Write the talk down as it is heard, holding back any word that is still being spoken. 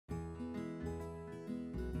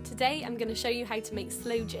Today I'm going to show you how to make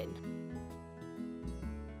sloe gin.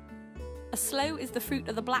 A sloe is the fruit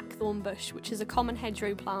of the blackthorn bush, which is a common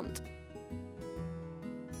hedgerow plant.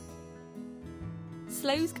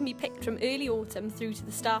 Sloes can be picked from early autumn through to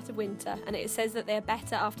the start of winter, and it says that they are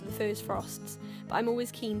better after the first frosts, but I'm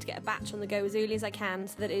always keen to get a batch on the go as early as I can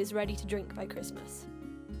so that it is ready to drink by Christmas.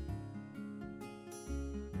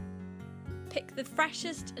 Pick the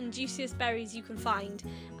freshest and juiciest berries you can find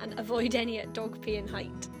and avoid any at dog pee in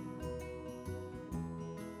height.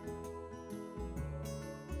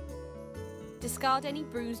 Discard any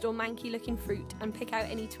bruised or manky looking fruit and pick out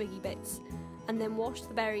any twiggy bits, and then wash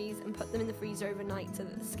the berries and put them in the freezer overnight so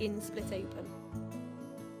that the skin split open.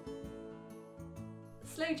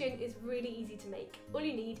 Sloe gin is really easy to make. All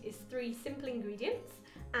you need is 3 simple ingredients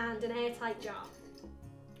and an airtight jar.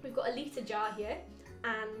 We've got a litre jar here,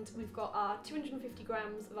 and we've got our 250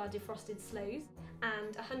 grams of our defrosted sloes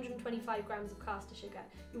and 125 grams of caster sugar.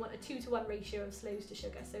 You want a 2-to-1 ratio of sloes to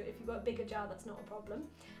sugar, so if you've got a bigger jar, that's not a problem.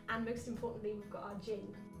 And most importantly, we've got our gin.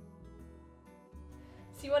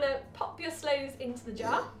 So you want to pop your sloes into the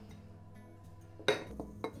jar.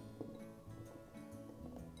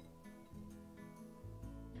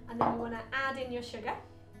 And then you want to add in your sugar.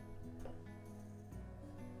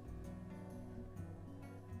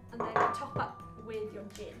 And then top up with your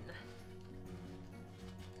gin.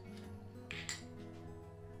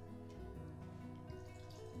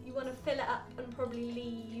 You want to fill it up and probably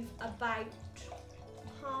leave about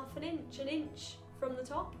half an inch from the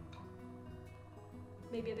top.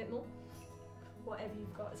 Maybe a bit more. Whatever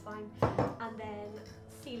you've got is fine. And then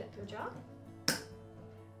seal up your jar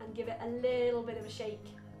and give it a little bit of a shake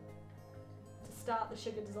to start the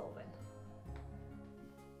sugar dissolving.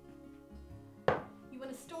 You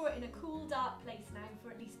want to store it in a cool, dark place now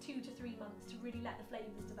for at least 2 to 3 months to really let the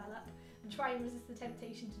flavours develop, and try and resist the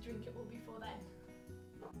temptation to drink it all before then.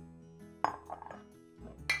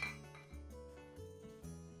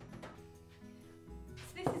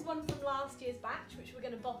 So this is one from last year's batch, which we're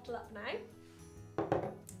going to bottle up now. And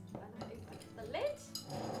I open the lid.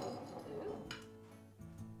 Ooh.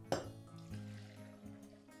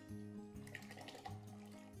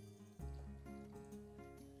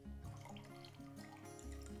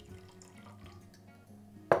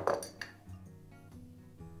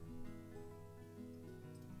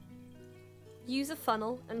 Use a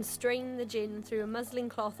funnel and strain the gin through a muslin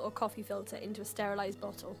cloth or coffee filter into a sterilised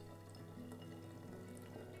bottle.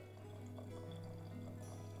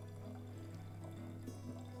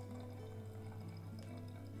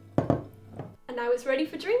 And now it's ready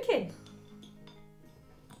for drinking.